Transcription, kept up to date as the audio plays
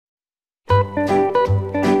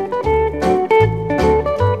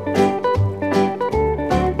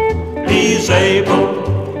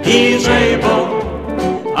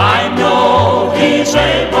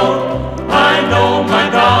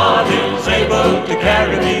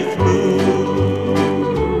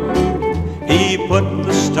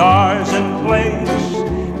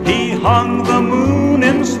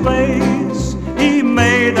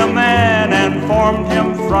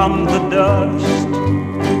from the dust.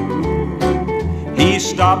 He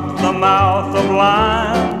stopped the mouth of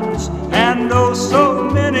lions and oh so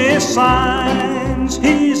many signs.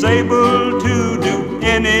 He's able to do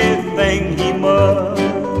anything he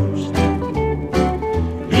must.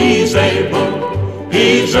 He's able,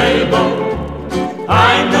 he's able,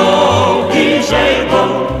 I know he's able.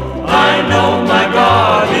 I know my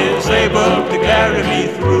God is able to carry me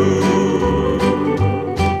through.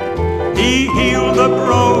 He healed the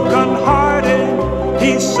broken-hearted,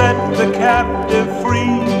 he set the captive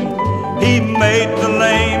free. He made the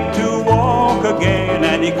lame to walk again,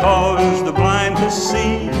 and he caused the blind to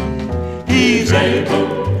see. He's able,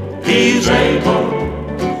 he's able,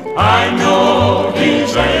 I know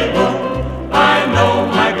he's able. I know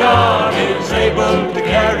my God is able to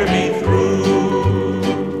carry me through.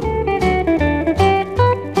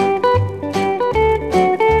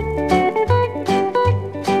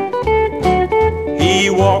 He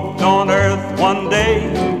walked on earth one day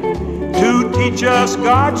to teach us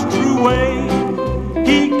God's true way.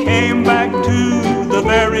 He came back to the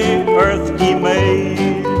very earth he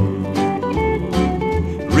made.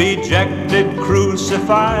 Rejected,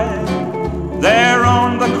 crucified, there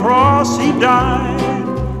on the cross he died.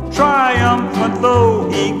 Triumphant though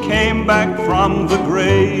he came back from the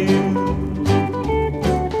grave.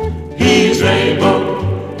 He's able,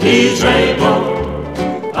 he's able,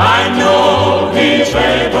 I know he's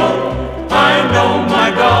able. I know my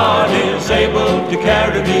God is able to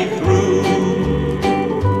carry me through.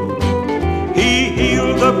 He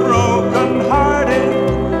healed the broken-hearted,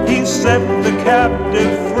 he set the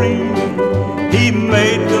captive free. He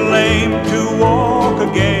made the lame to walk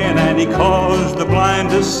again, and he caused the blind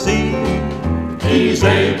to see. He's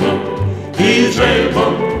able, he's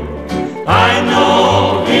able, I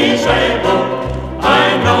know he's able.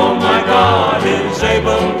 I know my God is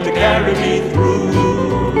able to carry me through.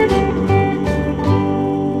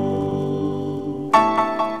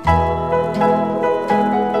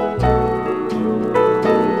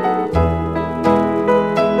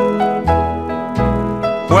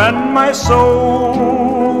 When my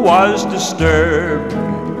soul was disturbed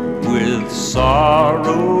with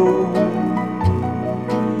sorrow,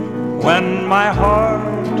 when my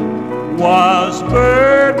heart was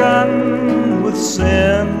burdened with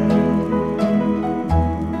sin,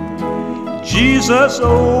 Jesus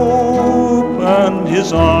opened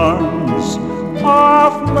his arms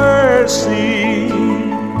of mercy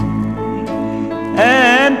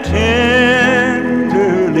and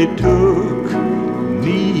tenderly took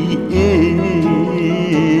me in.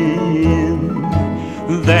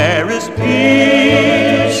 There is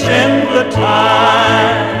peace in the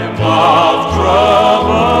time of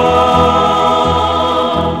trouble.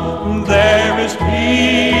 There is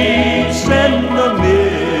peace in the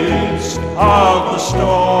midst of the storm.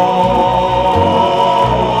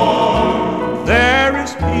 There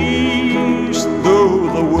is peace though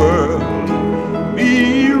the world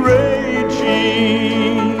be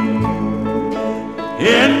raging.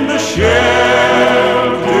 In the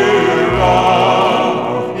shelter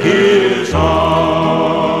of his arms.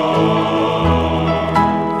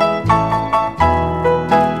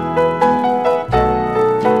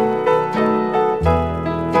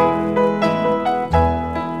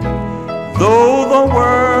 Though the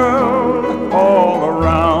world all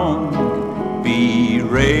around be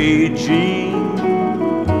raging,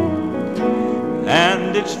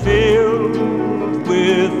 and it's filled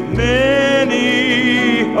with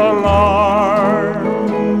many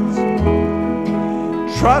alarms,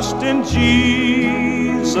 trust in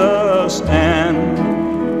Jesus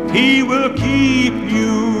and he will keep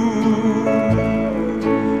you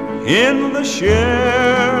in the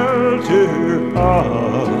shelter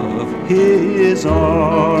of his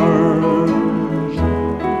arms.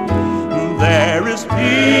 There is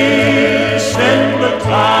peace in the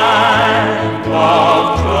time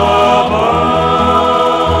of trouble.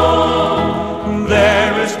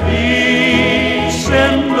 There is peace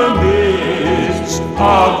in the midst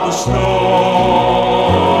of the storm.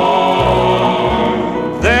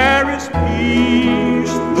 There is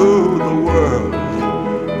peace though the world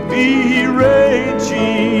be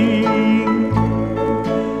raging.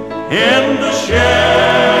 In the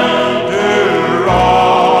shelter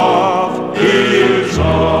of his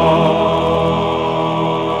arms.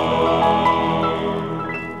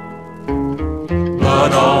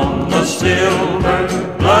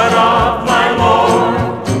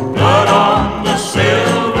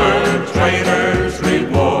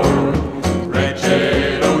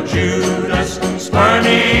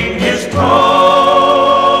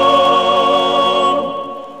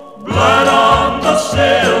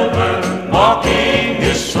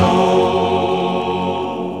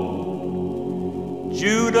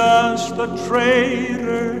 Judas the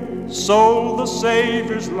traitor sold the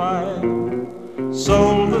Savior's life,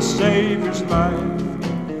 sold the Savior's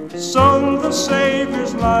life, sold the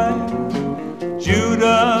Savior's life.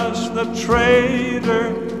 Judas the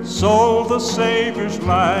traitor sold the Savior's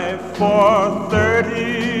life for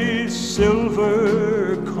 30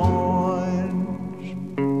 silver coins.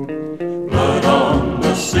 Blood on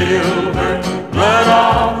the silver, blood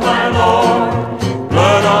of my Lord,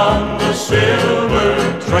 blood on the silver,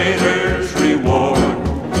 traitor's reward.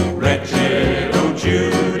 Wretched, O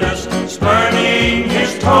Judas, spurning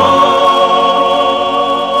his toe,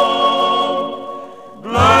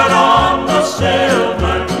 blood on the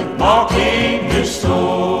silver, mocking his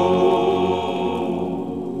soul.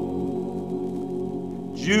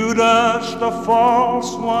 Judas the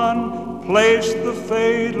false one placed the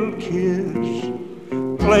fatal kiss,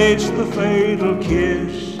 placed the fatal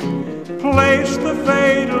kiss, placed the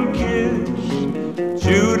fatal kiss.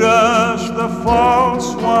 Judas the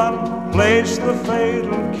false one placed the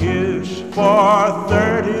fatal kiss for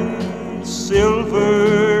 30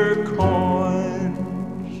 silver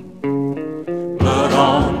coins. Blood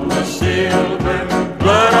on the silver,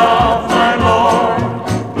 blood of my Lord,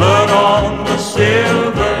 blood on the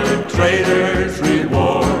silver, traitor's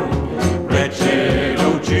reward. Wretched,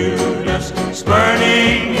 O Judas,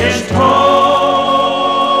 spurning his toe,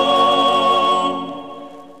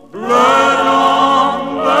 blood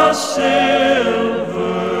on the silver,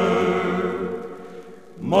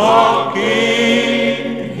 mocking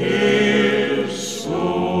his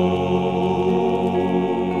soul.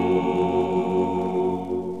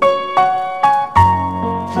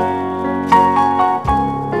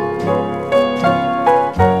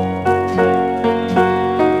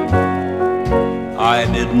 I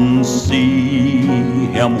didn't see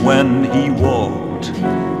him when he walked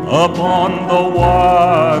upon the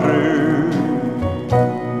water.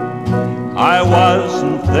 I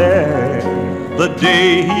wasn't there the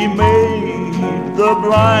day he made the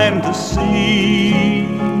blind to see.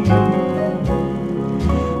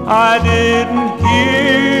 I didn't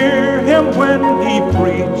hear him when he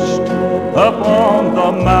preached upon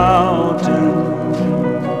the mountain.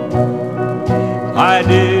 I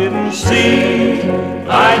didn't see,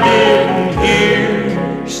 I didn't hear,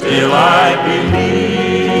 still I believe.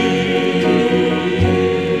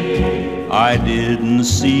 I didn't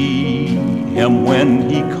see him when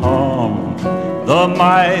he calmed the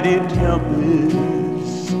mighty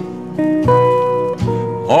tempest,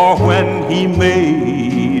 or when he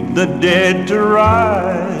made the dead to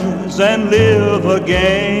rise and live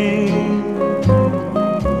again.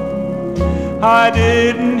 I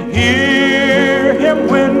didn't hear him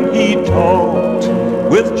when he talked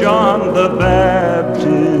with John the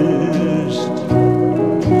Baptist.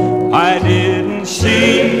 I didn't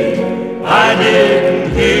see, I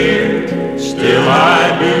didn't hear, still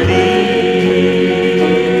I believe.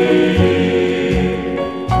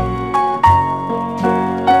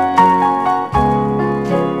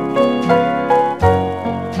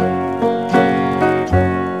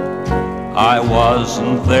 I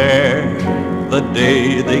wasn't there the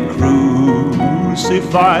day they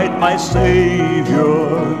crucified my Savior,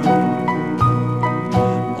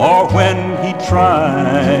 or when he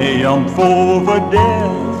triumphed over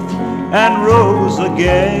death and rose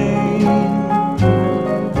again.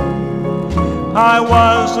 I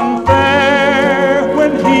wasn't there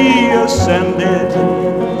when he ascended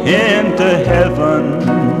into heaven.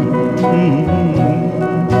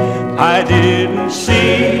 I didn't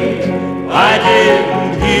see, I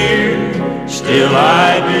didn't hear, still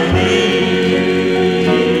I believe.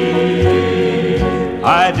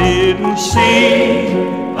 I didn't see,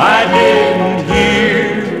 I didn't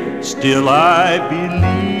hear, still I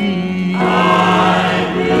believe. I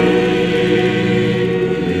believe.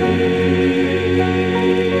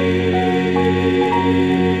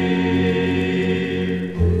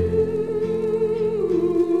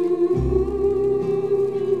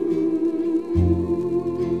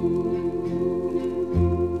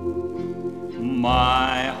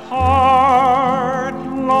 My heart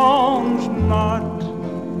longs not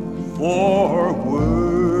for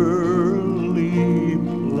worldly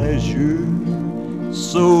pleasure,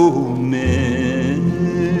 so many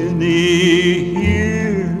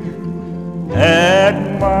here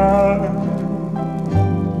admire.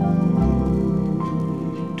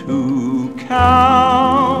 To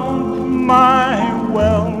count my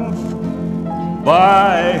wealth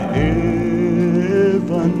by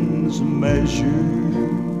heaven's measure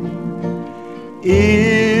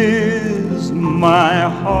is my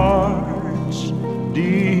heart's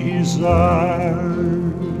desire.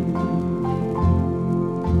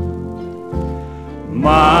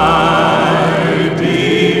 My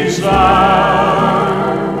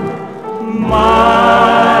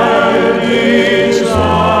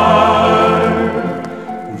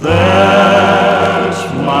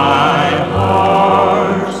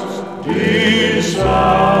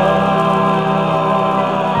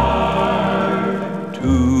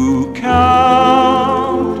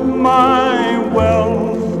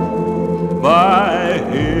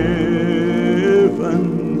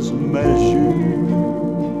world's measure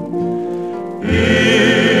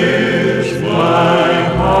is my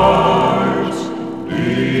heart's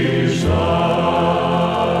desire.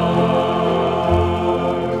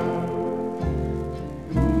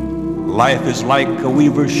 Life is like a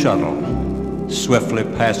weaver's shuttle, swiftly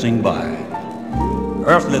passing by.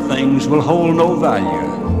 Earthly things will hold no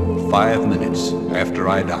value 5 minutes after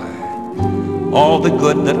I die. All the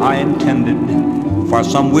good that I intended for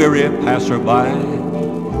some weary passerby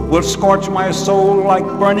will scorch my soul like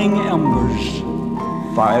burning embers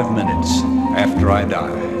 5 minutes after I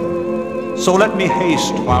die. So let me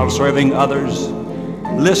haste while serving others,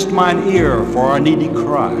 list mine ear for a needy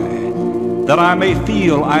cry, that I may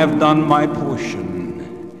feel I have done my portion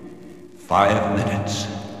 5 minutes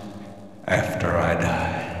after I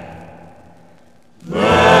die.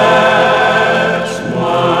 That's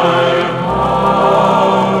my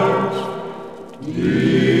heart's desire.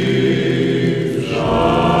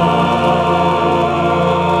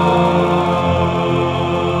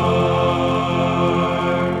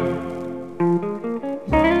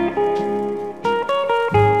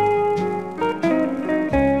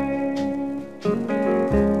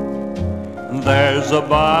 There's a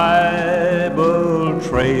Bible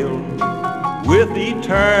trail with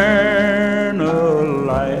eternal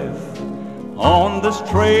life. On this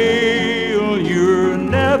trail you're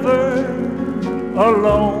never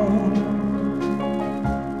alone.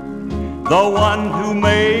 The one who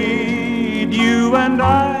made you and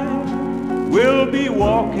I will be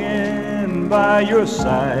walking by your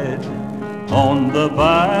side on the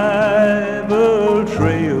Bible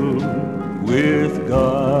trail with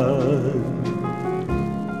God.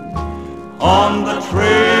 On the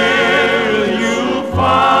trail you'll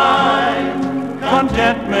find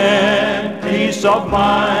contentment, peace of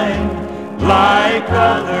mind, like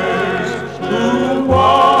others who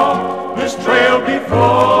walk this trail before.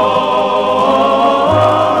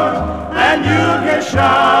 And you'll hear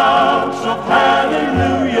shouts of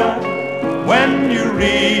hallelujah when you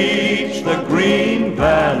reach the green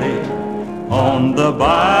valley on the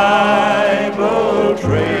Bible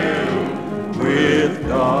trail with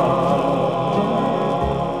God.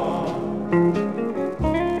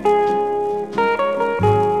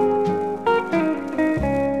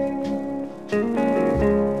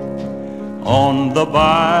 On the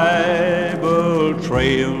Bible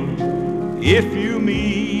trail, if you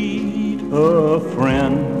meet a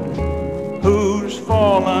friend who's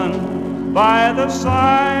fallen by the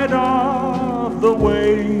side of the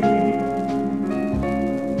way,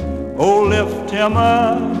 oh, lift him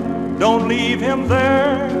up, don't leave him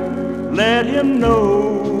there. Let him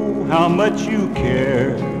know how much you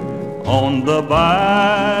care on the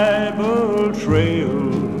Bible trail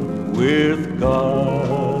with God.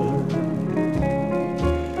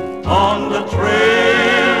 On the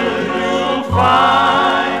trail you'll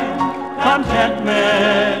find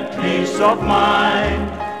contentment, peace of mind,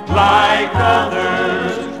 like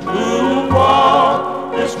others who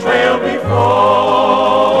walk this trail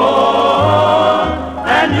before.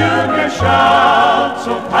 And you'll hear shouts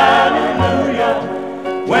of hallelujah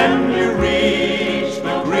when you reach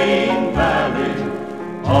the green valley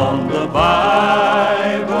on the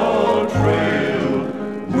Bible trail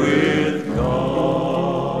with God.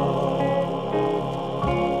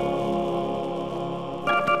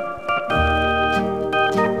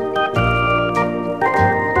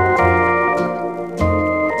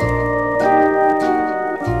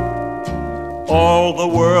 All the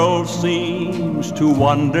world seems to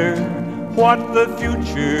wonder what the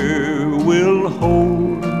future will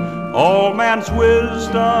hold. All man's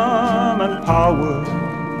wisdom and power,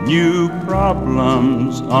 new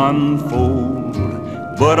problems unfold.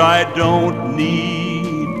 But I don't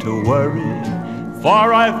need to worry,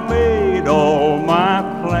 for I've made all my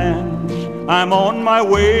plans. I'm on my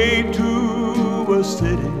way to a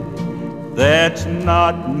city that's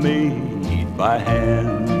not made by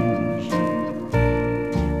hands.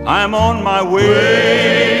 I'm on my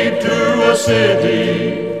way to a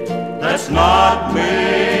city that's not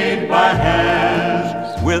made by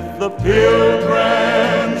hands. With the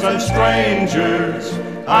pilgrims and strangers,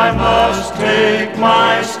 I must take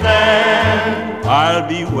my stand. I'll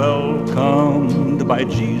be welcomed by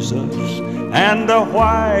Jesus and a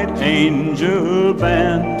white angel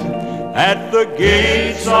band at the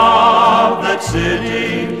gates of that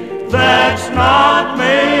city that's not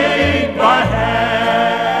made by hands.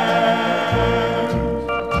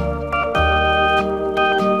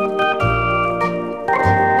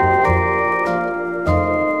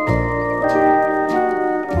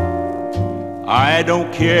 I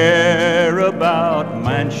don't care about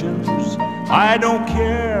mansions, I don't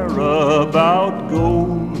care about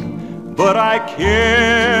gold. but I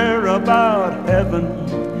care about heaven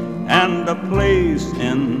and a place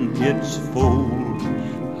in its fold.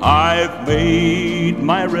 I've made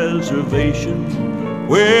my reservation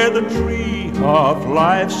where the tree of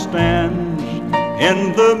life stands,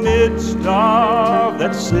 in the midst of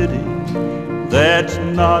that city that's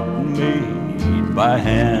not made by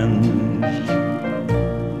hands.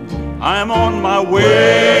 I'm on my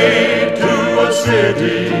way to a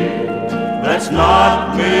city that's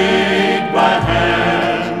not made by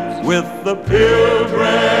hands. With the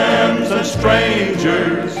pilgrims and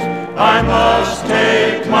strangers, I must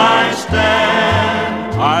take my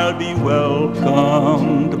stand. I'll be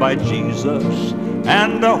welcomed by Jesus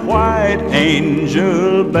and a white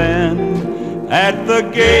angel band at the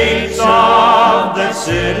gates of that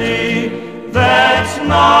city that's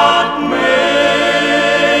not made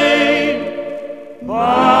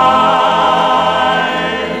by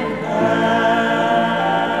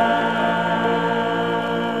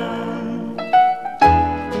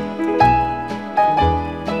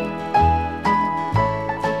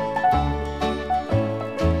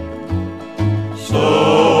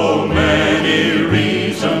so many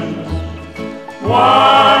reasons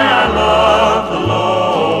why I love the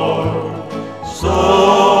Lord,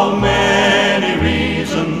 so many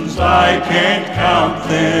reasons I can't count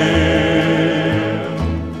them,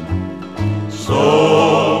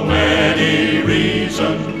 so many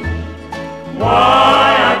reasons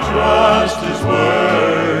why I trust His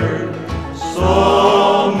word,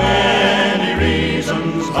 so many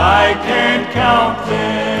reasons I can't count them.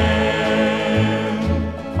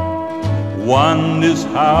 One is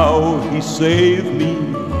how He saved me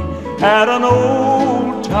at an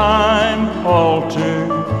old-time altar.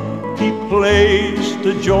 He placed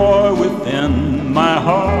a joy within my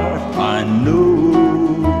heart, I knew.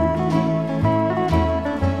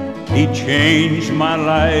 He changed my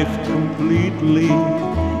life completely,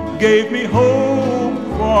 gave me hope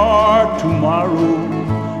for tomorrow,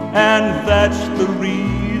 and that's the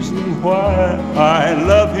reason why I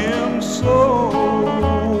love Him so.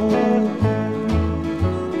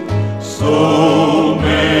 So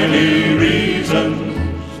many reasons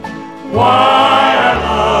why I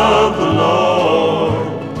love the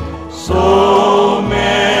Lord, so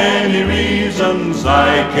many reasons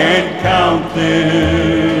I can't count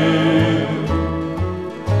them,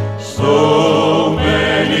 so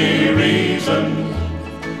many reasons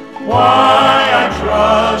why I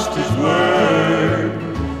trust His word,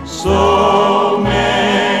 so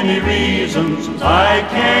many reasons I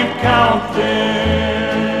can't count them.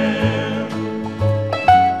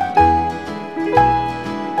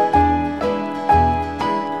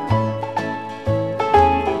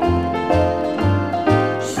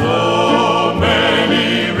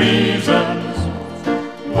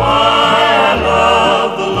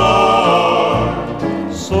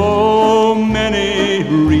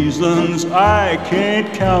 I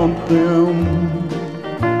can't count them.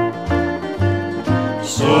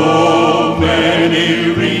 So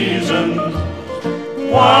many reasons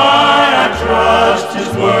why I trust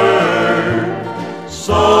His word,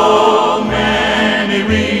 so many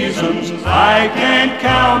reasons I can't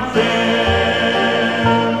count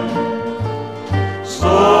them,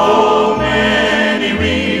 so many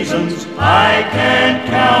reasons I can't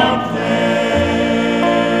count them.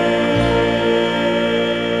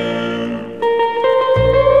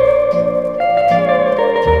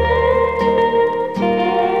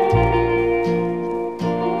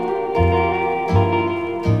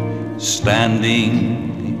 Standing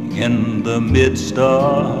in the midst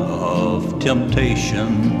of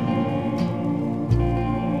temptation,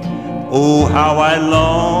 oh, how I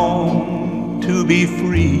long to be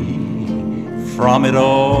free from it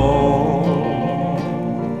all.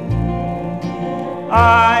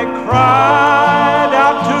 I cried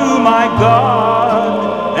out to my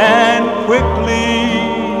God, and quickly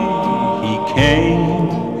He came.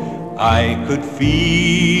 I could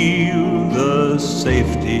feel the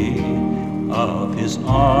safety of His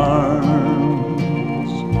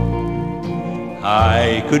arms.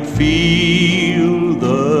 I could feel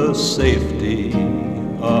the safety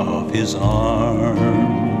of His arms.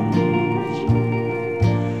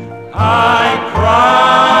 I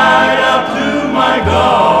cried out to my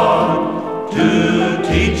God to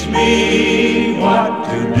teach me what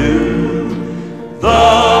to do.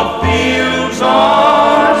 The fields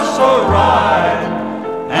are so ripe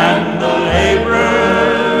and the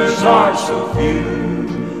laborers are so few.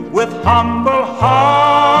 With humble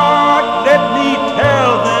heart let me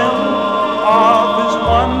tell them of His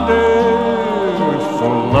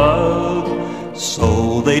wonderful love, so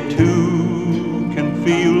they too can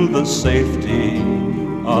feel the safety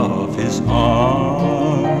of His his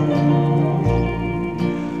arms,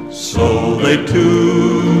 so they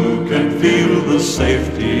too can feel the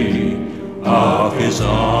safety of his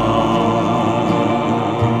arms.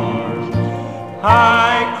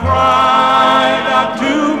 I cried out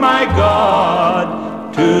to my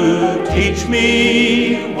God to teach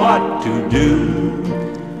me what to do.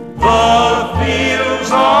 The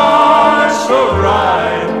fields are so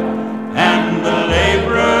ripe and the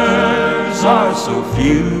laborers are so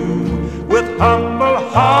few. With humble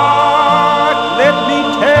heart let me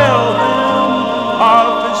tell them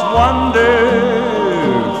of his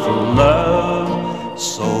wonderful love,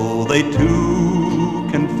 so they too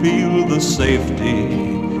can feel the safety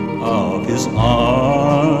of his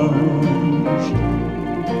arms,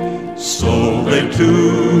 so they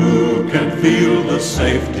too can feel the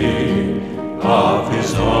safety of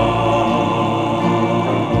his arms,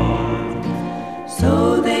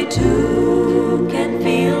 so they too can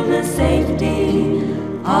feel the safety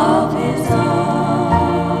of his arms.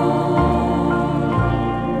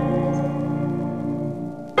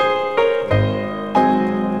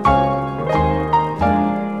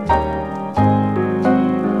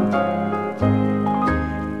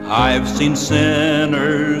 I've seen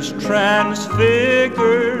sinners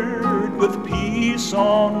transfigured with peace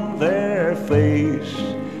on their face,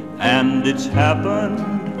 and it's happened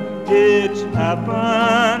to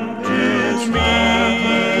me.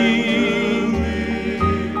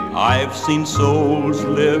 I've seen souls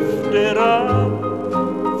lifted up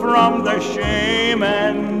from their shame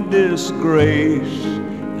and disgrace,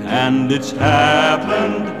 and it's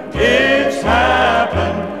happened to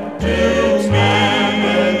me.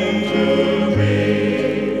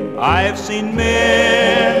 I've seen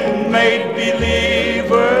men made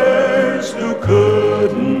believers who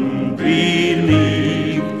couldn't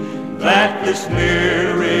believe that this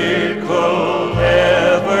miracle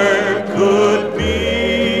ever could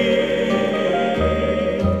be.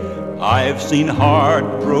 I've seen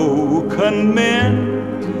heartbroken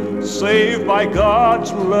men saved by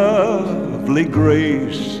God's lovely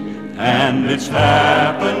grace, and it's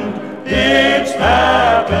happened to me.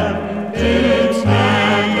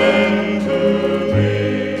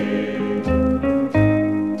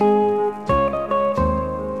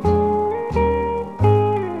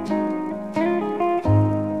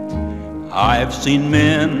 I've seen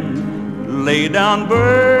men lay down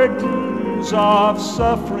burdens of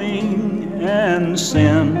suffering and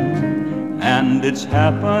sin, and it's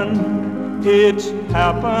happened to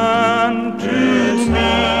me.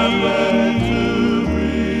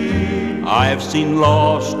 I've seen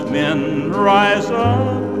lost men rise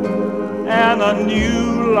up and a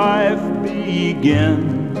new life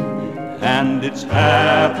begin, and it's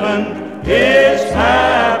happened to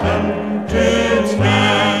me.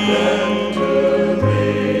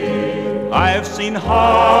 I've seen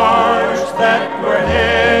hearts that were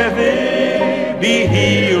heavy be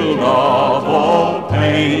healed of all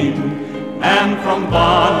pain, and from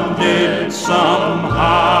bondage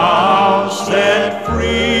somehow set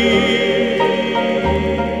free.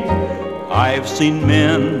 I've seen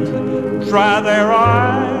men dry their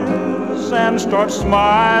eyes and start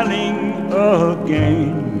smiling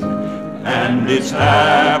again, and it's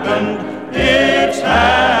happened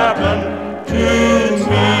to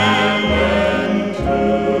me.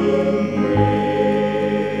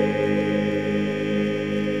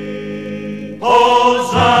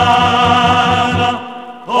 Hosanna,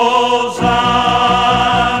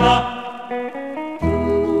 Hosanna.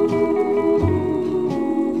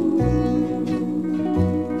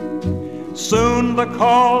 Soon the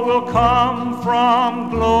call will come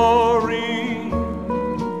from glory.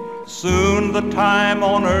 Soon the time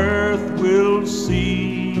on earth will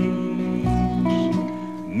cease.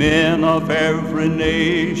 Men of every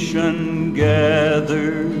nation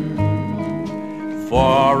gather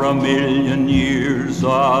for 1,000,000 years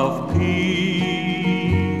of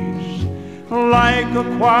peace. Like a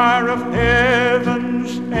choir of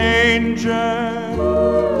heaven's angels,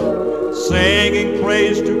 singing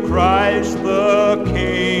praise to Christ the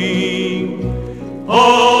King.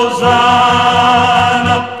 Hosanna,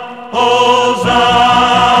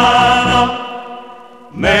 Hosanna,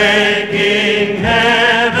 making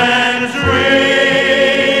heavens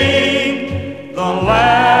ring. The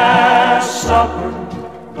Last Supper,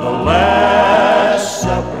 the Last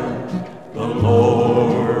Supper, the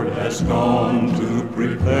Lord has gone to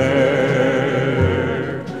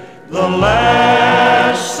prepare. The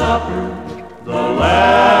Last Supper, the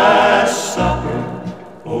Last Supper,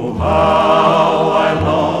 oh how I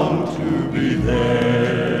long to be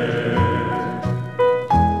there.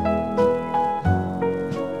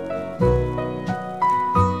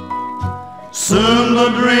 Soon the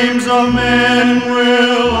dreams of men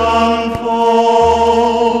will unfold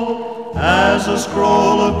as a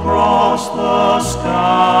scroll across the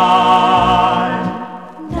sky.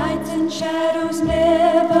 Nights and shadows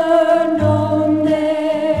never known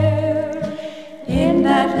there, in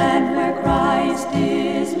that land where Christ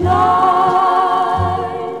is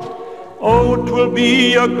light. Oh, 'twill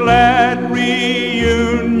be a glad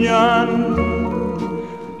reunion,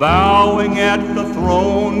 bowing at the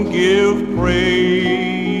throne, give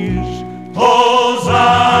praise.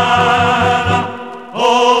 Hosanna,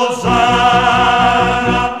 Hosanna,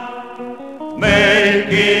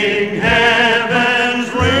 making heavens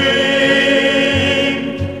ring.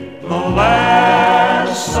 The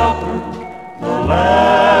Last Supper, the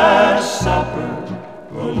Last Supper,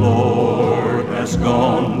 the Lord has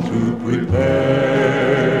gone to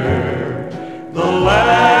prepare. The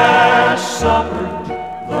Last Supper,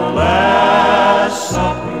 the Last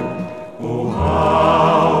Supper, oh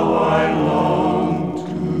how I long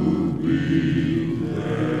to be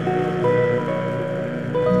there.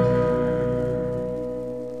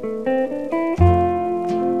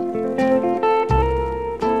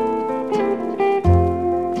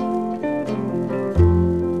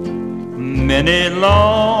 Many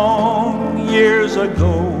long years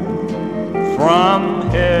ago, from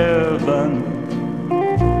heaven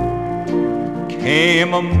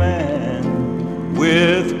came a man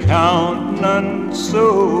with countenance so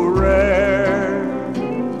rare,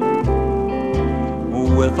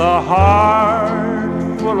 with a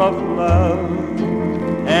heart full of love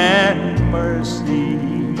and mercy.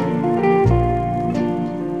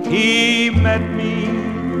 He met me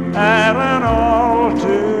at an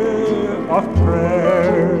altar of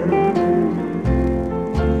prayer,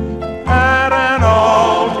 at an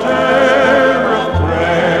altar of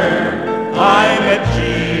prayer. I met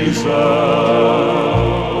Jesus.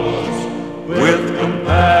 With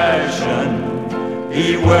compassion, He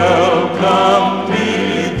welcomed me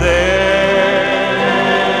there,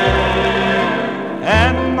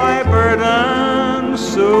 and my burden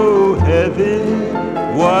so heavy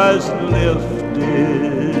was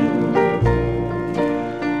lifted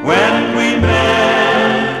when we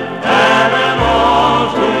met at an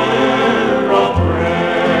altar of prayer.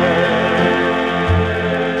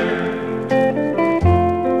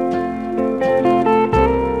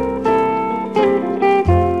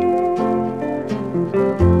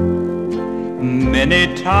 Many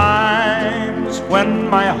times when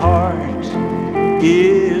my heart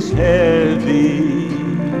is heavy,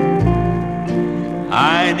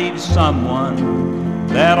 I need someone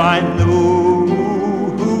that I know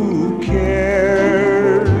who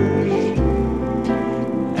cares,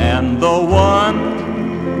 and the one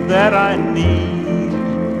that I need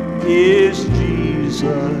is Jesus.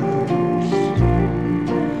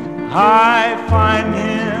 I find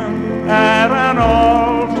Him at an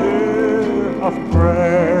altar of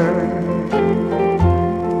prayer,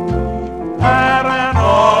 at an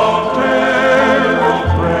altar of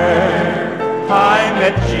prayer. I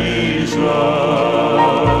met Jesus.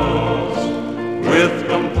 With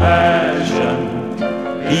compassion,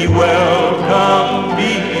 He welcomed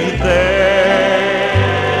me there,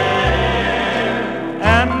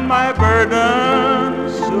 and my burden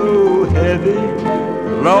so heavy,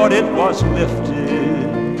 Lord, it was lifted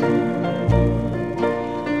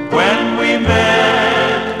when we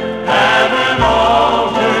met at an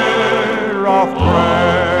altar of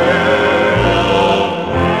prayer.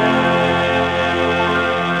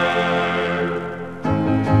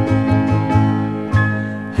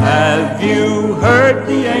 Have you heard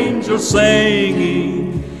the angels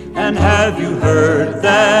singing? And have you heard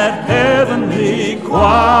that heavenly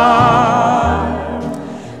choir?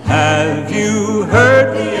 Have you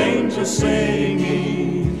heard the angels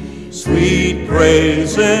singing sweet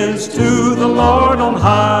praises to the Lord on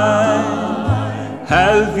high?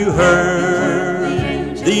 Have you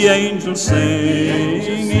heard the angels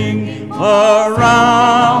singing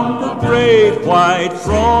around the great white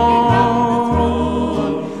throne?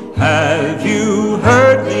 Have you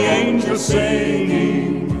heard the angels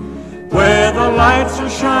singing where the lights are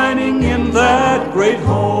shining in that great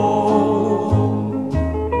home?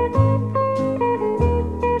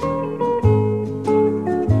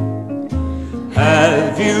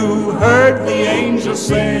 Have you heard the angels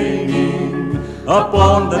singing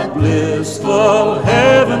upon that blissful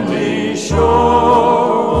heavenly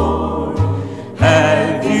shore?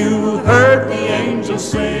 Have you heard the angels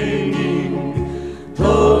singing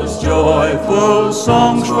those joyful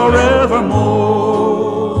songs forevermore?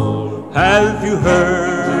 Have you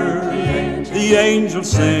heard the angels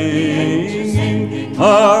singing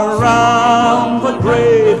around the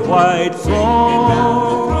great white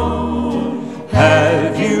throne.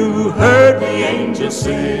 Have you heard the angels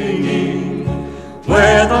singing,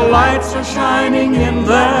 where the lights are shining in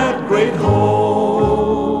that great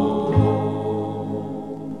hall?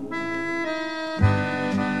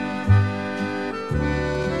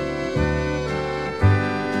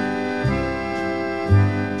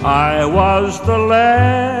 I was the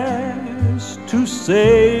last to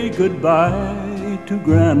say goodbye to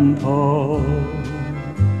Grandpa,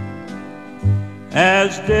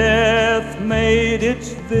 as death made its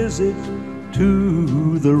visit to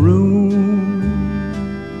the room.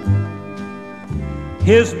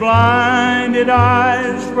 His blinded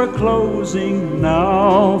eyes were closing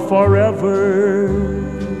now forever,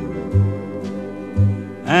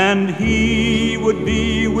 and he would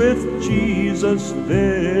be with Jesus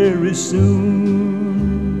very soon.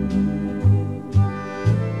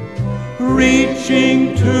 Reaching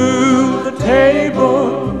to the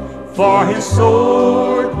table for his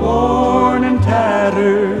sword worn and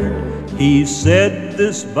tattered, he said,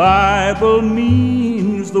 "This Bible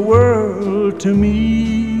means the world to me.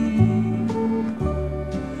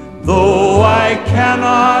 Though I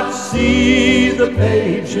cannot see the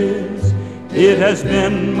pages, it has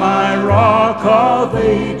been my rock of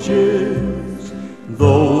ages.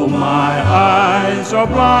 Though my eyes are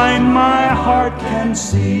blind, my heart can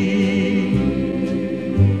see."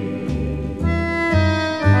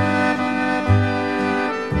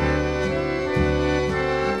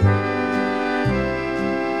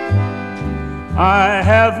 I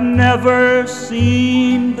have never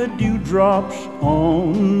seen the dewdrops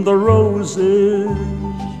on the roses,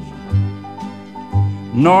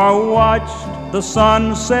 nor watched the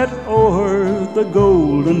sunset o'er the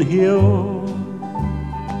golden hill,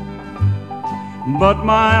 but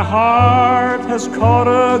my heart has caught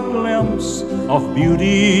a glimpse of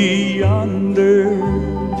beauty yonder,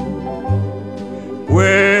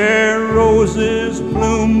 where roses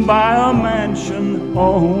bloom by a mansion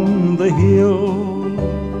on the hill.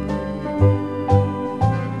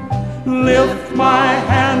 Lift my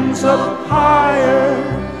hands up higher,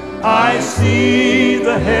 I see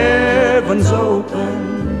the heavens open,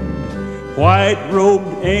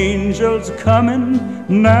 white-robed angels coming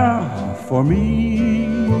now for me.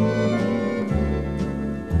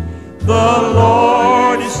 The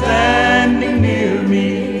Lord is standing near me,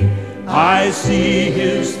 I see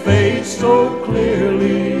his face so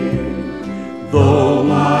clearly. Though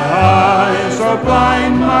my eyes are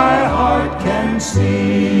blind, my heart can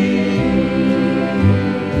see.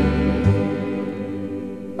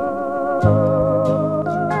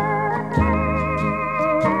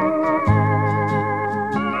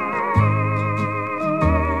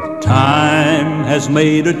 Time has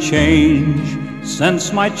made a change since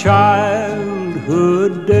my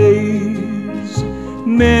childhood days.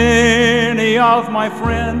 Many of my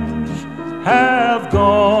friends have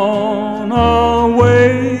gone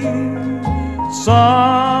away.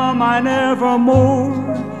 Some I never more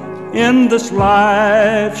in this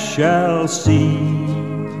life shall see.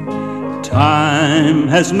 Time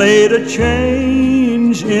has made a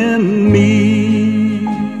change in me.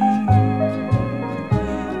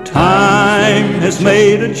 Time has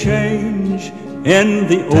made a change in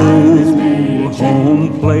the old home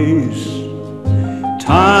place.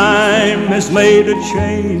 Time has made a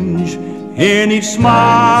change in each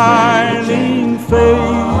smiling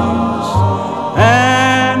face,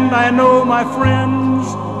 and I know my friends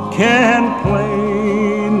can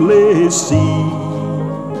plainly see.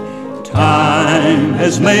 Time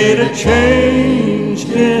has made a change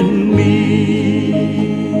in me.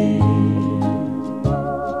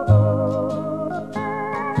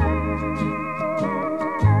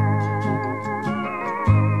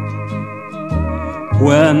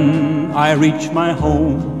 When I reach my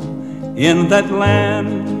home in that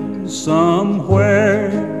land somewhere,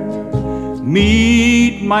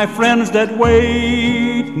 meet my friends that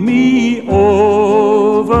wait me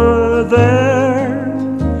over there,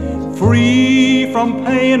 free from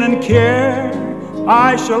pain and care I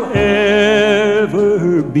shall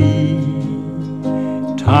ever be.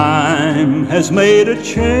 Time has made a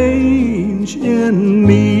change in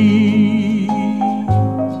me.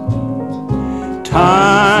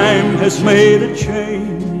 Time has made a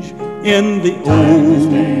change in the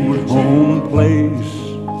old home place.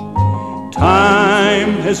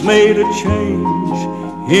 Time has made a change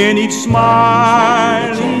in each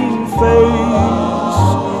smiling face,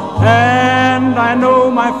 and I know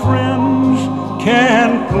my friends can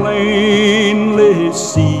plainly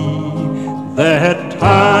see that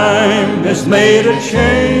time has made a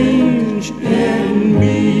change in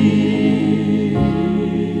me.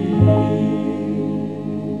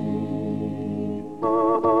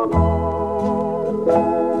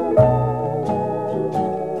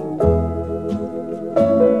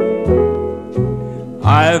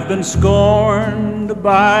 I've been scorned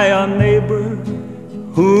by a neighbor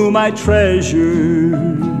whom I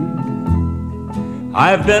treasured.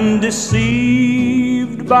 I've been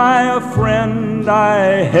deceived by a friend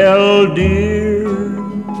I held dear.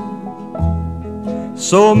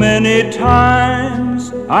 So many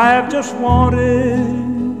times I've just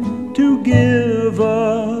wanted to give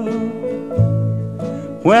up,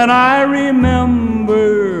 when I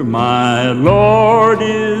remember my Lord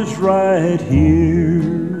is right here.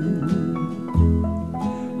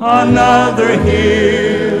 Another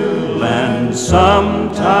hill and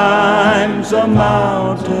sometimes a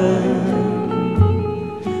mountain,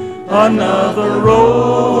 another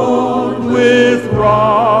road with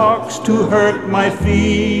rocks to hurt my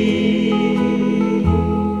feet.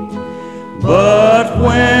 But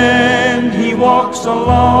when He walks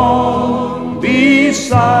along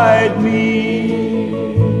beside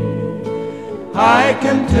me, I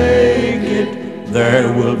can take it,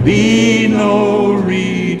 there will be no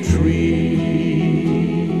retreat.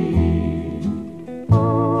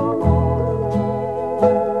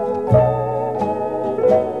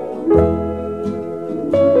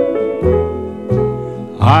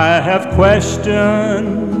 I have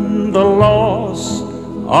questioned the loss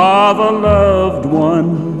of a loved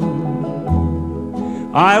one.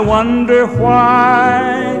 I wonder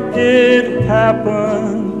why it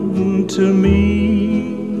happened to me.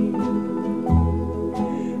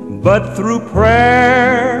 But through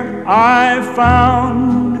prayer I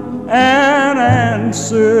found an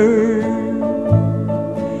answer.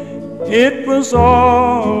 It was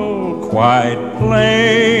all quite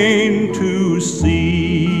plain to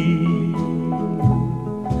see.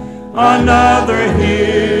 Another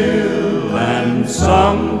hill and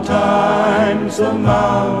sometimes a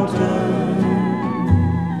mountain,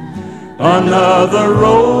 another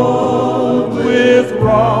road with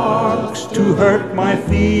rocks to hurt my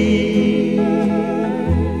feet.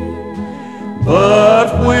 But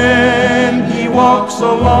when He walks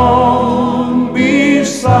along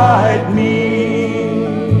beside me,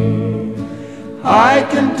 I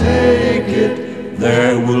can take it,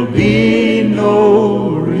 there will be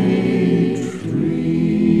no retreat.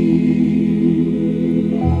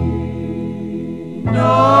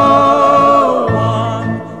 No one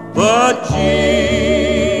but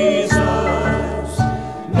Jesus,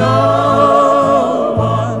 no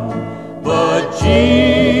one but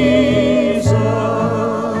Jesus,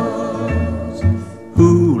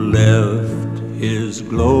 who left His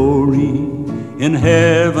glory in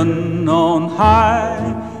heaven on high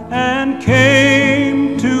and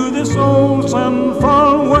came to this old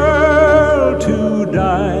sinful world to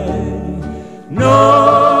die.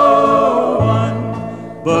 No one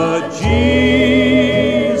but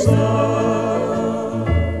Jesus,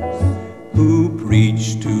 who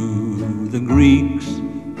preached to the Greeks,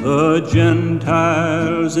 the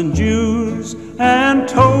Gentiles and Jews, and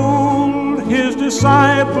told His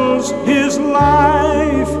disciples His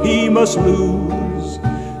life He must lose.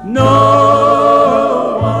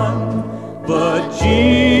 No one but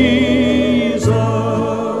Jesus,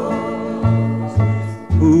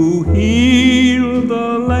 who healed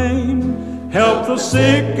the lame, helped the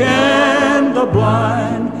sick and the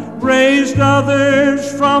blind, raised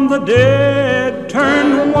others from the dead,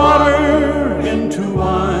 turned water into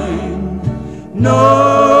wine.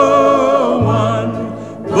 No one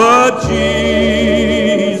but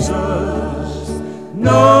Jesus,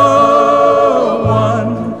 no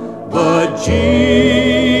one but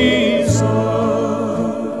Jesus,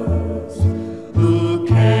 who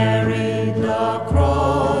carried the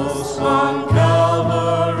cross on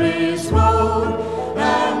Calvary's road,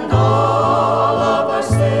 and all of our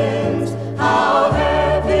sins, how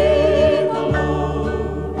heavy the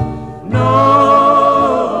load. No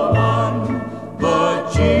one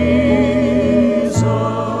but Jesus,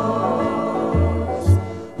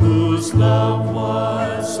 whose love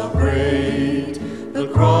was so great, the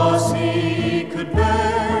cross He could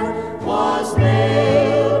bear was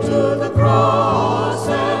nailed to the cross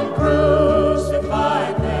and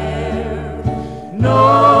crucified there.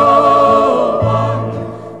 No one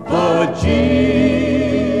but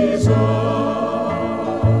Jesus,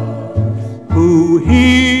 who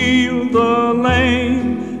healed the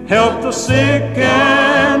lame, helped the sick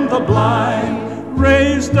and the blind,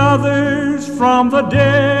 raised others from the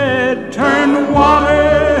dead, turned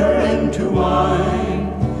water into wine.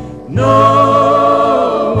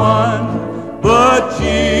 No one but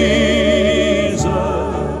Jesus,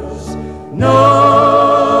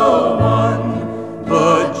 no one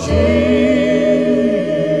but Jesus.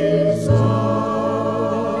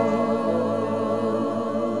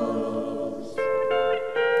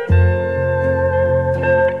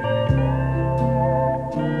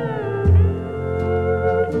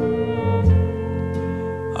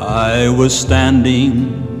 I was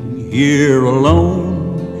standing here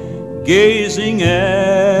alone, gazing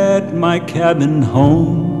at my cabin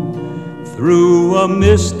home through a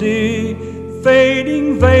misty,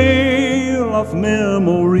 fading veil of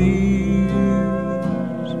memories.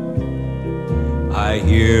 I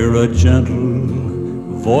hear a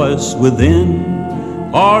gentle voice within,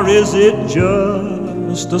 or is it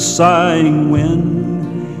just a sighing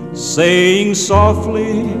wind, saying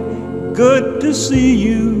softly, good to see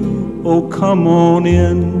you, oh come on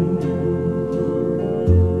in.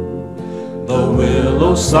 The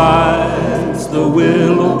willow sighs, the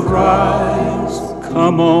willow cries,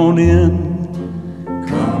 come on in,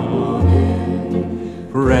 come on in.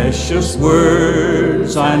 Precious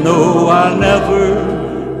words I know I'll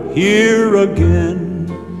never hear again,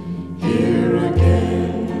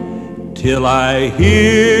 till I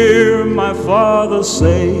hear my father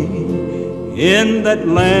say, in that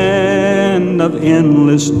land of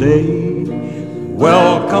endless day,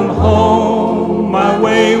 welcome home, my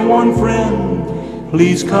way-worn friend,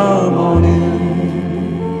 please come on in.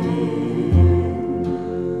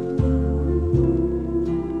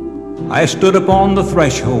 I stood upon the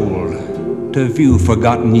threshold to view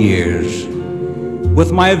forgotten years,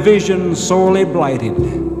 with my vision sorely blighted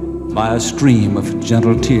by a stream of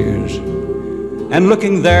gentle tears. And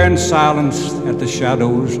looking there in silence at the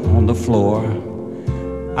shadows on the floor,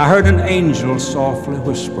 I heard an angel softly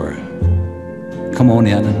whisper, come on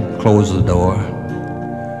in and close the door.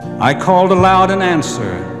 I called aloud in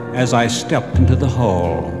answer as I stepped into the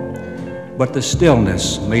hall, but the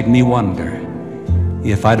stillness made me wonder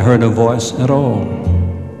if I'd heard a voice at all.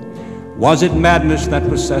 Was it madness that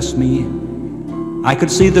possessed me? I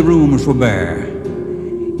could see the rooms were bare,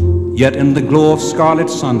 yet in the glow of scarlet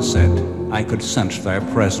sunset, I could sense their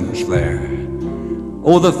presence there.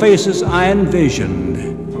 Oh, the faces I envisioned,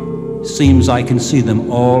 seems I can see them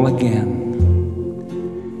all again.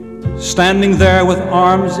 Standing there with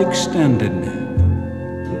arms extended,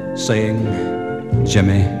 saying,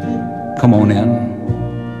 Jimmie, come on in.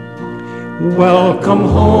 Welcome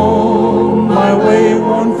home, my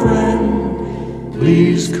way-worn friend,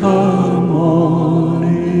 please come on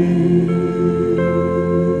in.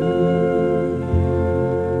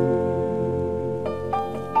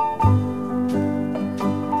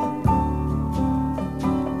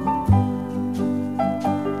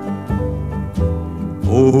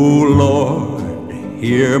 Oh Lord,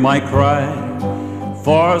 hear my cry,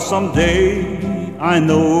 for someday I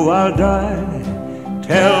know I'll die.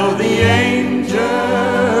 Tell the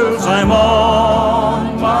angels I'm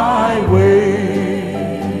on my way.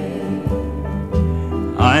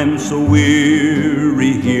 I'm so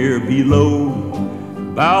weary here below,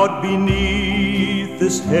 bowed beneath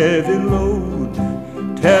this heavy load.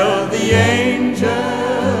 Tell the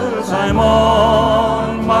angels I'm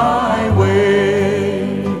on my way.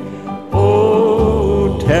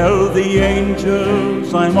 Oh, tell the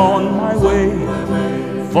angels I'm on my way,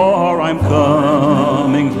 for I'm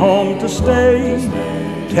coming home to stay.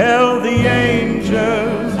 Tell the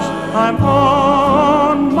angels I'm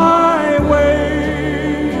on my way.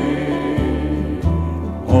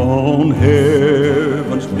 On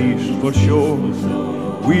heaven's peaceful shore,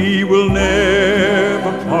 we will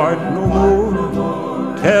never part no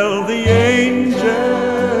more. Tell the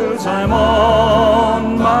angels I'm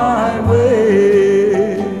on my way.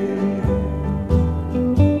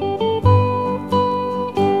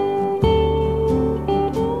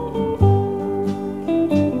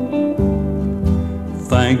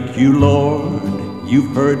 Thank you, Lord,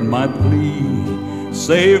 you've heard my plea,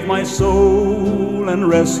 saved my soul and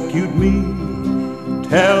rescued me.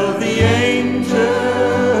 Tell the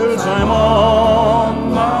angels I'm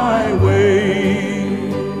on my way.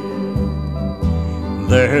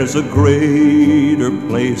 There's a greater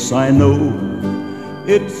place I know,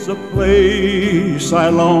 it's a place I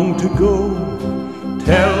long to go.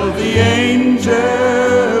 Tell the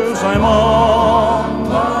angels I'm on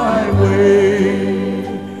my way.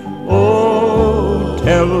 Oh,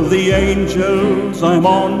 tell the angels I'm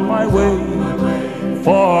on my way,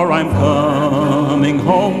 for I'm coming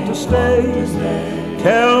home to stay.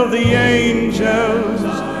 Tell the angels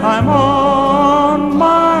I'm on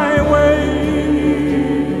my way.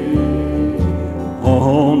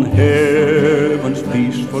 On heaven's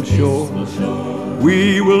peaceful shore,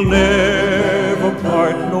 we will never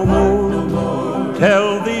part no more.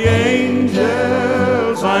 Tell the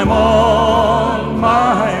angels I'm on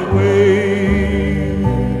my way.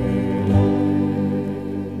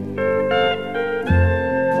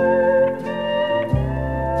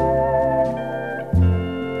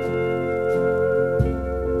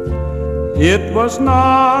 It was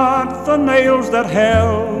not the nails that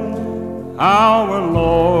held our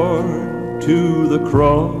Lord to the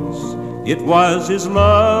cross. It was his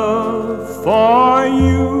love for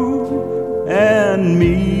you and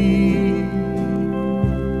me.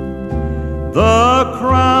 The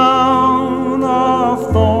crown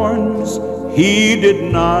of thorns he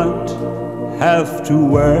did not have to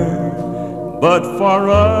wear, but for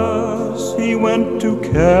us he went to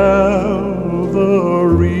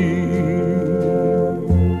Calvary.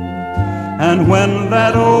 And when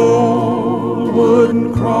that old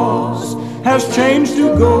wooden cross has changed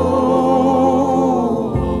to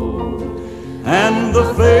gold, and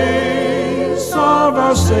the face of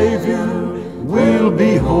our Savior will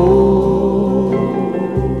behold,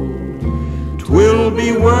 'twill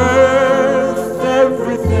be worth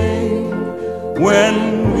everything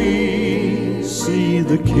when we see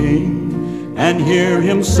the King and hear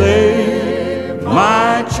him say,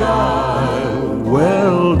 "My child,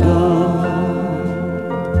 well done."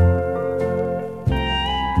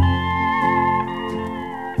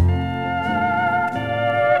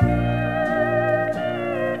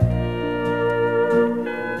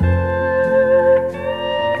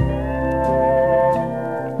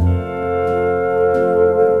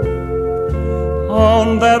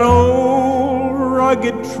 On that old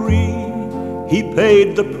rugged tree, he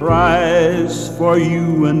paid the price for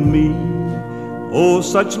you and me. Oh,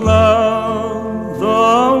 such love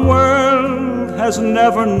the world has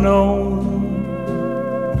never known.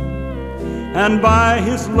 And by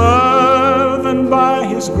his love and by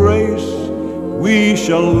his grace, we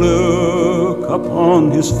shall look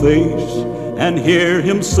upon his face and hear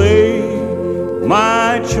him say,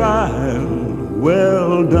 "My child,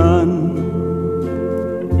 well done."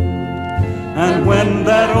 And when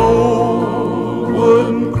that old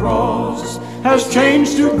wooden cross has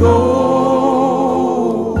changed to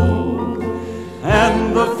gold,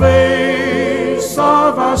 and the face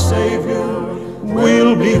of our Savior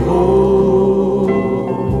will behold,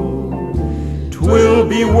 'twill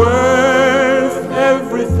be worth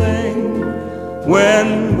everything when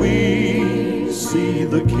we see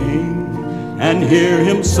the King and hear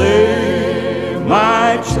him say, "My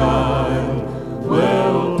child,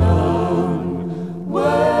 well done."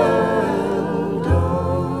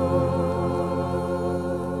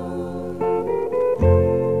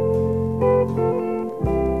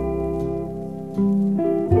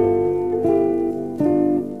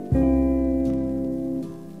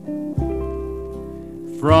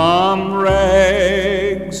 From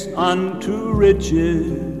rags unto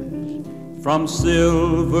riches, from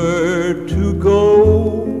silver to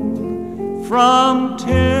gold, from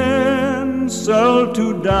tinsel to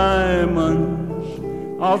diamonds,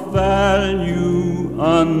 of value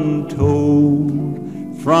untold,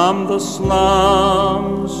 from the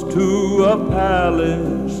slums to a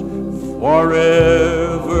palace,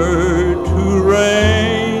 forever to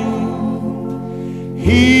reign.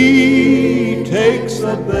 He takes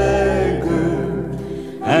a beggar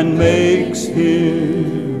and makes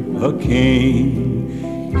him a king.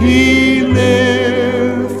 He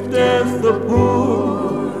lifteth the poor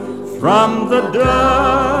from the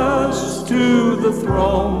dust to the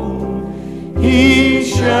throne. He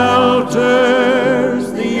shelters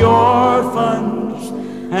the orphans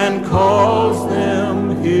and calls them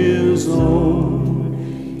his own.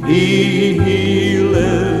 He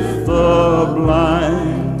healeth the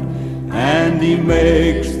blind, and he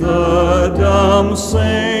makes the dumb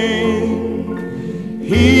sing.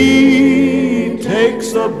 He takes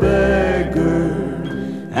a beggar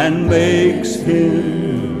and makes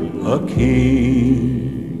him a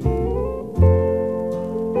king.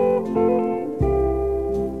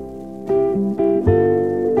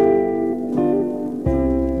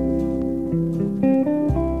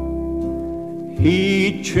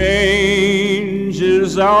 He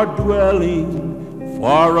changes our dwelling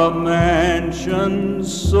for a mansion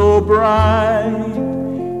so bright.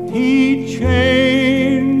 He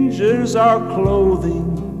changes our clothing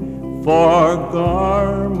for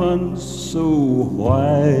garments so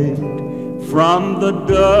white. From the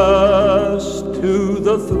dust to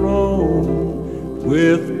the throne,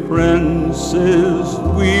 with princes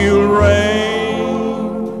we'll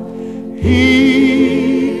reign.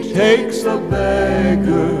 He takes a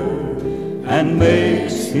beggar and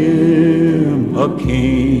makes him a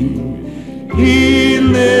king. He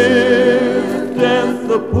lifteth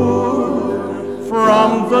the poor from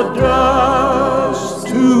the dust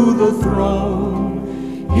to the throne.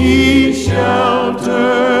 He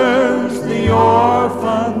shelters the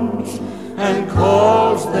orphans and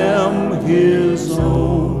calls them his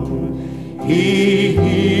own. He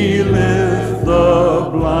healeth the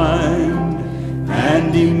blind,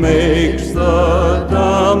 and he makes the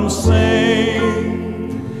dumb sing.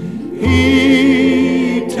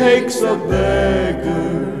 takes a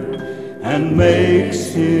beggar and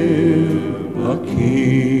makes him a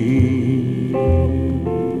king.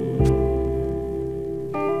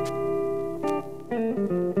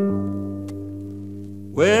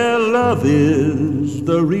 Well, love is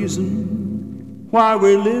the reason why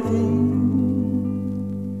we're living.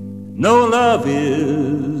 No, love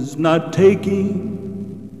is not taking,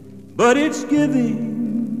 but it's giving.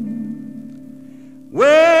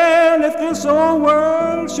 Well, if this old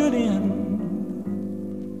world should end,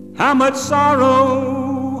 how much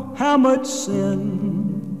sorrow, how much sin,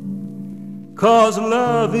 'cause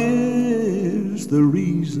love is the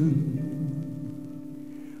reason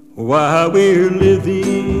why we're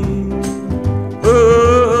living.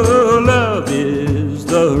 Oh, love is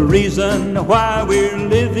the reason why we're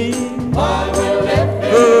living. Why we're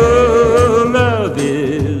living. Oh, love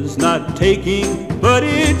is not taking, but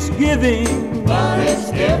it's giving. But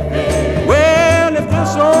it's giving. Well, if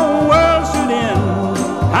this old world should end,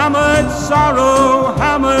 how much sorrow,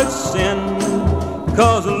 how much sin,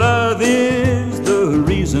 'cause love is the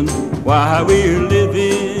reason why we're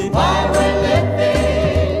living. Why we're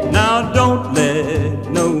living. Now don't let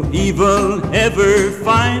no evil ever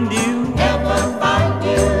find you. Ever find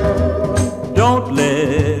you. Don't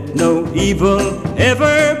let no evil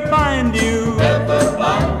ever bind you. Ever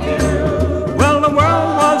bind you. Well, the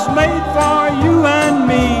world was made for you and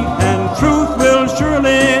me, and truth will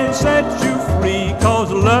surely set you free, 'cause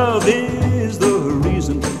love is the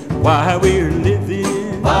reason why we're living.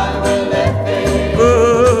 Why we're living.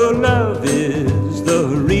 Oh, love is the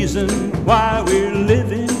reason why we're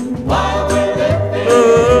living. Why we're living.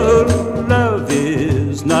 Oh, love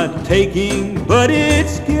is not taking, but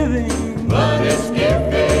it's giving. But it's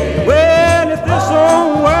giving. Well, if this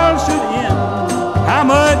old world should end, how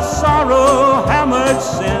much sorrow, how much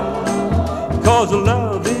sin, 'cause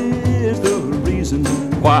love is the reason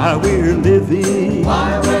why we're living. Why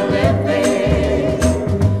we're living.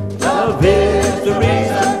 Love is the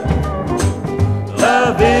reason.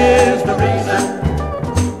 Love is the reason.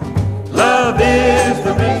 Love is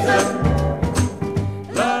the reason.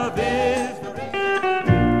 Love is the reason.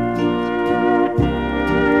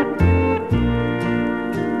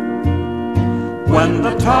 When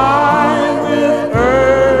the tie with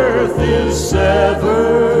earth is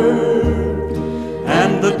severed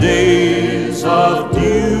and the days of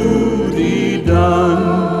duty done,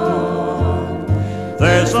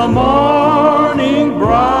 there's a morning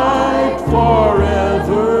bright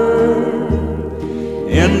forever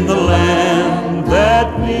in the land that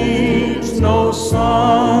needs no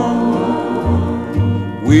sun.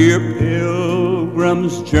 We're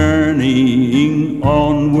pilgrims journeying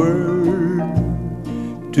onward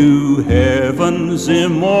to heaven's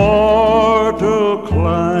immortal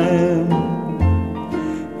climb.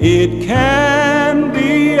 It can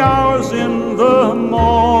be ours in the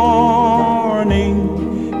morning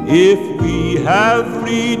if we have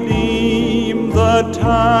redeemed the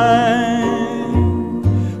time.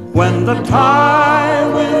 When the tie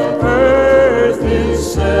with earth is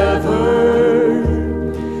severed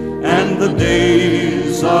and the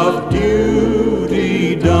days of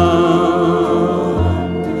duty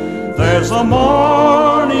done, there's a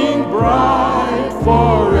morning bright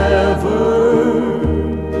forever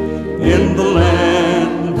in the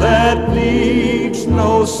land that needs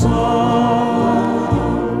no sun.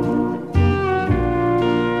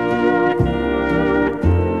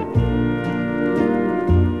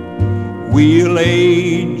 We'll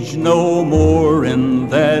age no more in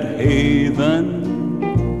that haven,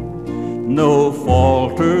 no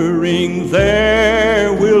faltering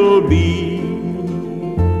there will be.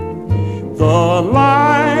 The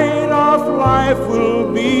light of life will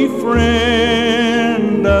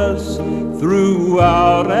befriend us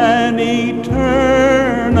throughout an eternity.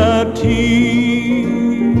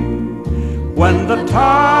 When the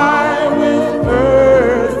tie with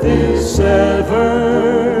earth is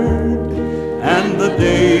severed and the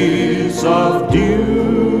days of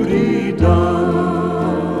duty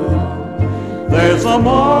done, there's a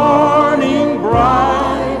morning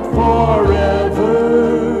bright forever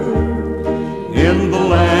in the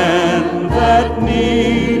land that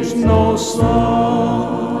needs no sun.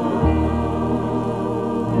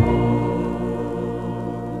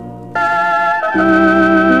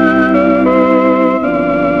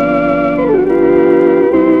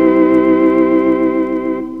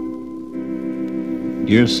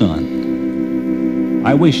 Dear son,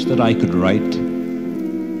 I wish that I could write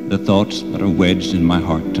the thoughts that are wedged in my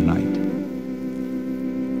heart tonight.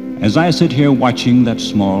 As I sit here watching that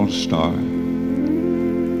small star,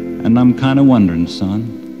 and I'm kind of wondering, son,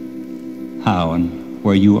 how and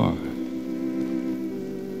where you are.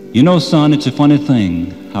 You know, son, it's a funny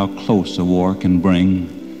thing how close a war can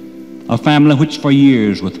bring a family which for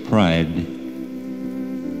years with pride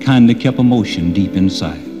kinda kept emotion deep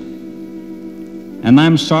inside. And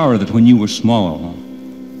I'm sorry that when you were small,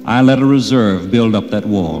 I let a reserve build up that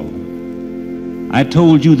wall. I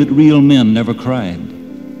told you that real men never cried,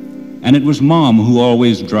 and it was Mom who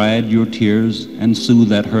always dried your tears and soothed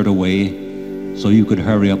that hurt away so you could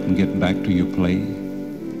hurry up and get back to your play.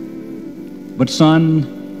 But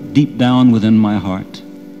son, deep down within my heart,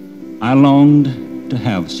 I longed to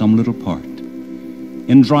have some little part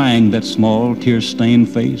in drying that small tear-stained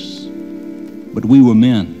face. But we were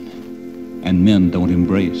men, and men don't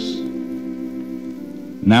embrace.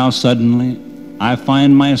 Now suddenly, I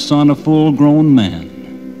find my son a full-grown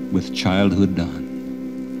man with childhood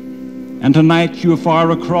done. And tonight you're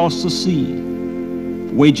far across the sea,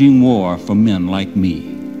 waging war for men like me.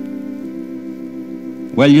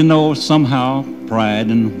 Well, you know, somehow pride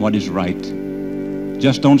and what is right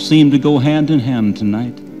just don't seem to go hand in hand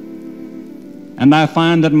tonight. And I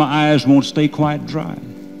find that my eyes won't stay quite dry,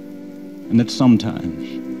 and that sometimes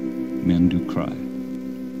men do cry.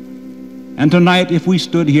 And tonight, if we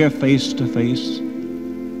stood here face to face,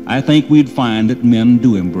 I think we'd find that men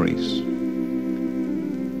do embrace.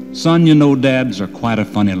 Son, you know dads are quite a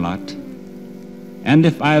funny lot, and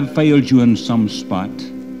if I've failed you in some spot,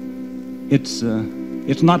 it's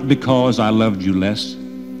not because I loved you less.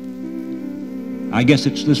 I guess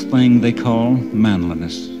it's this thing they call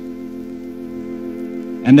manliness.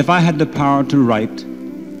 And if I had the power to write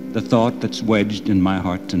the thought that's wedged in my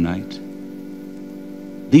heart tonight,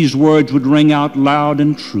 these words would ring out loud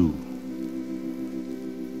and true.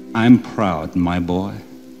 I'm proud, my boy,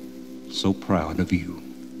 so proud of you.